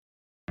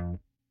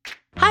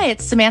Hi,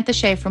 it's Samantha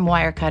Shea from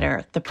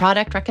Wirecutter, the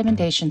product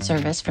recommendation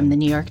service from the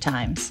New York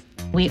Times.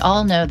 We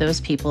all know those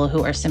people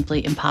who are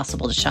simply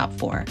impossible to shop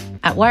for.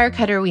 At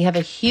Wirecutter, we have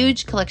a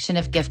huge collection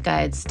of gift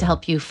guides to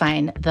help you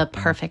find the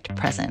perfect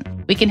present.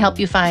 We can help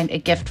you find a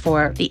gift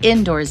for the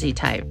indoorsy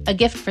type, a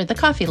gift for the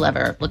coffee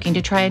lover looking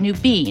to try a new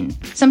bean,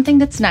 something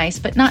that's nice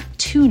but not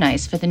too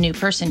nice for the new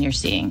person you're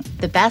seeing,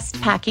 the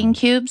best packing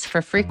cubes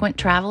for frequent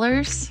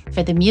travelers,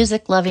 for the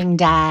music-loving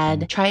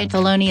dad, try a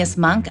Thelonious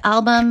Monk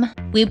album.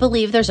 We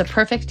believe there's a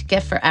perfect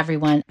gift for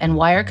everyone, and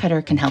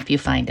Wirecutter can help you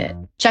find it.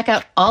 Check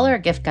out all our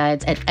gift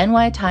guides at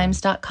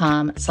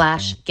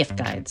nytimes.com/gift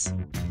guides.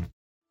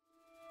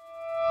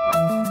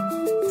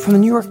 From the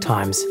New York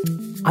Times,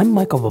 I'm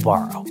Michael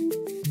Barbaro.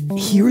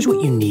 Here's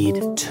what you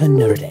need to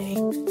know today.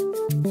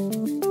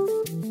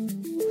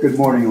 Good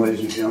morning,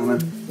 ladies and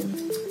gentlemen.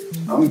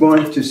 I'm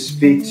going to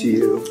speak to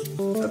you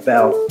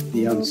about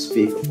the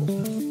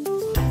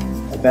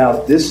unspeakable,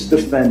 about this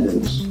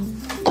defendant's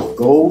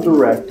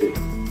goal-directed,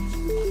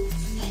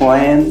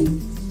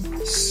 planned,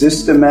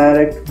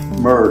 systematic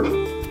murder,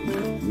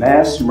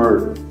 mass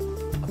murder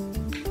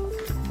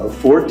of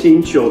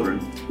 14 children,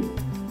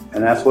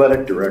 an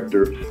athletic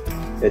director,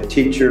 a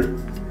teacher,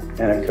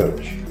 and a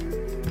coach.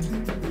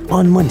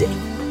 On Monday,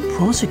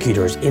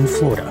 prosecutors in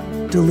Florida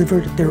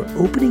delivered their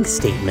opening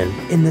statement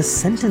in the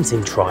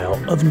sentencing trial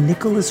of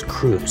Nikolas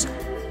Cruz,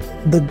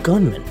 the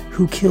gunman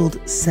who killed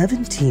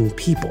 17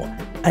 people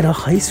at a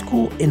high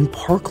school in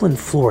Parkland,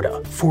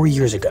 Florida 4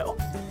 years ago.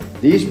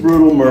 These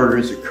brutal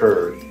murders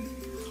occurred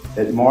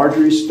at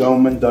Marjory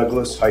Stoneman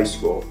Douglas High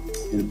School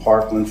in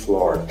Parkland,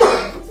 Florida,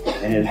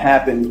 and it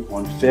happened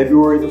on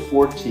February the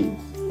 14th,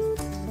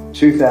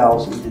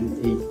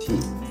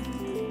 2018.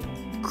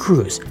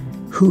 Cruz,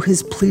 who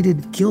has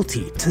pleaded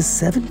guilty to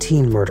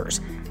 17 murders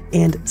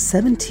and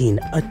 17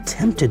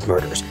 attempted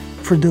murders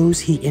for those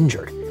he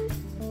injured,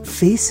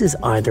 faces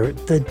either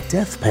the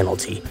death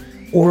penalty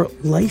or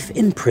life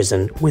in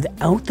prison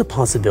without the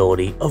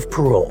possibility of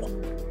parole.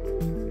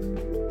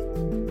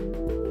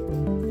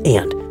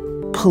 And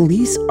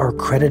police are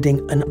crediting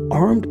an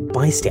armed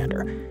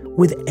bystander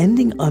with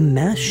ending a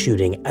mass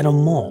shooting at a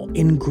mall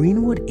in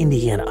Greenwood,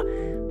 Indiana,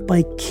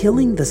 by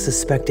killing the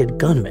suspected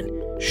gunman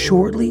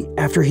shortly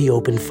after he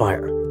opened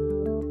fire.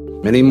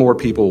 Many more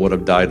people would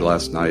have died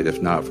last night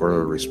if not for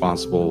a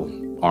responsible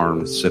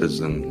armed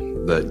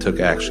citizen that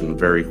took action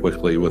very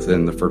quickly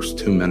within the first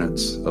 2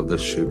 minutes of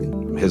this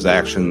shooting. His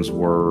actions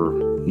were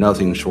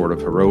nothing short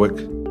of heroic.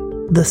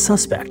 The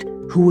suspect,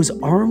 who was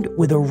armed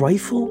with a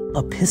rifle,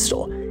 a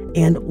pistol,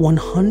 and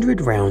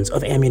 100 rounds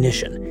of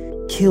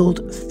ammunition,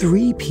 killed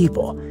 3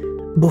 people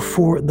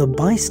before the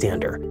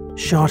bystander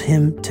shot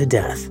him to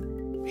death.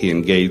 He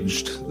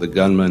engaged the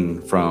gunman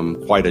from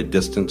quite a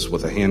distance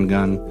with a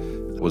handgun,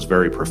 was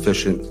very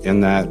proficient in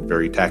that,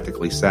 very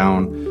tactically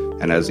sound,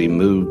 and as he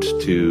moved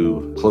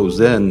to close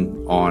in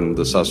on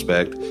the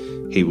suspect,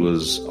 he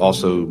was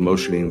also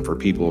motioning for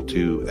people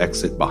to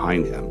exit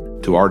behind him.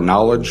 To our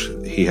knowledge,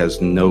 he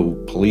has no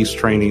police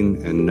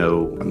training and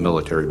no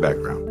military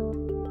background.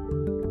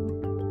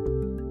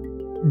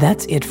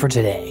 That's it for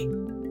today.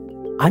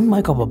 I'm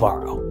Michael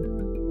Barbaro.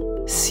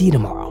 See you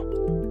tomorrow.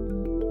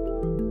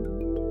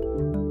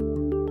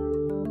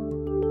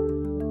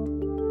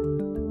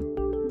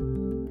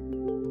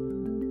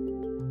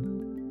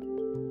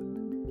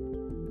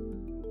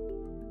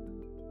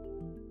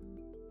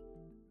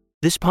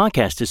 This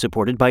podcast is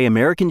supported by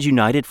Americans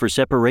United for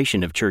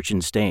Separation of Church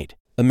and State.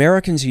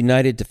 Americans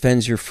United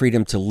defends your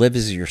freedom to live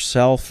as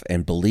yourself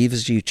and believe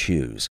as you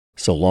choose,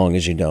 so long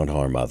as you don't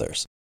harm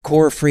others.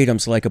 Core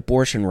freedoms like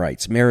abortion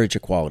rights, marriage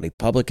equality,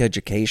 public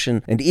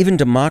education, and even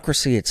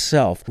democracy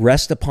itself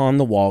rest upon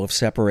the wall of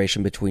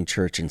separation between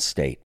church and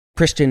state.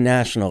 Christian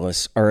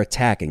nationalists are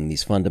attacking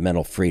these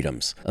fundamental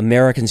freedoms.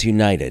 Americans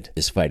United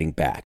is fighting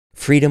back.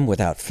 Freedom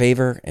without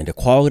favor and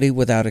equality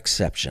without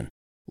exception.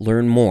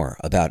 Learn more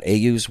about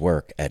AU's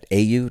work at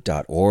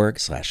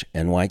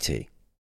au.org/NYT.